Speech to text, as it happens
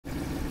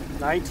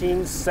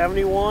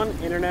1971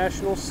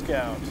 International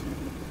Scout.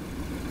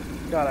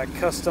 Got a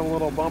custom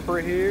little bumper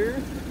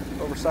here,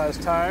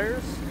 oversized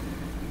tires.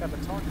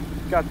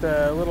 Got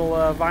the little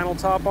vinyl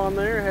top on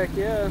there, heck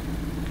yeah.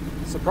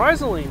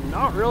 Surprisingly,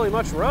 not really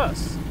much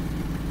rust.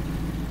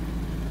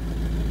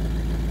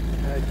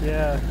 Heck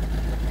yeah.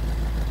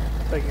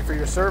 Thank you for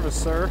your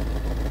service, sir.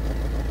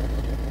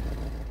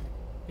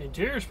 The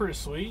interior's pretty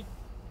sweet.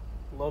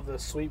 Love the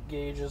sweep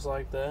gauges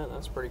like that,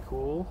 that's pretty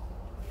cool.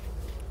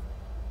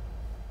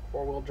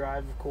 Four-wheel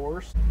drive, of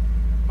course.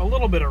 A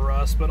little bit of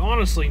rust, but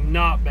honestly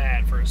not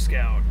bad for a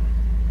Scout.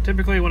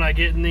 Typically when I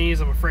get in these,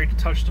 I'm afraid to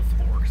touch the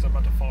floor because I'm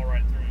about to fall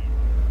right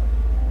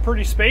through.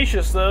 Pretty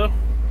spacious though.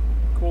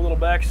 Cool little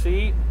back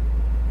seat.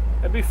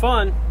 That'd be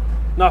fun.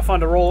 Not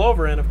fun to roll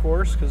over in, of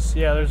course, because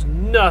yeah, there's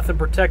nothing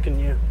protecting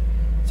you.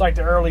 It's like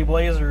the early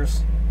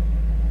Blazers.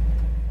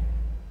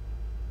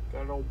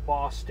 Got an old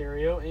Boss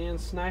stereo and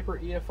Sniper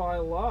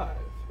EFI Live.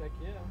 Heck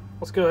yeah.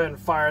 Let's go ahead and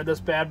fire this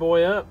bad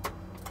boy up.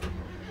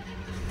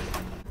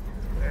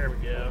 There we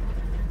go.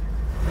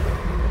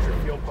 Get your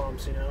fuel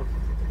pumps, you know.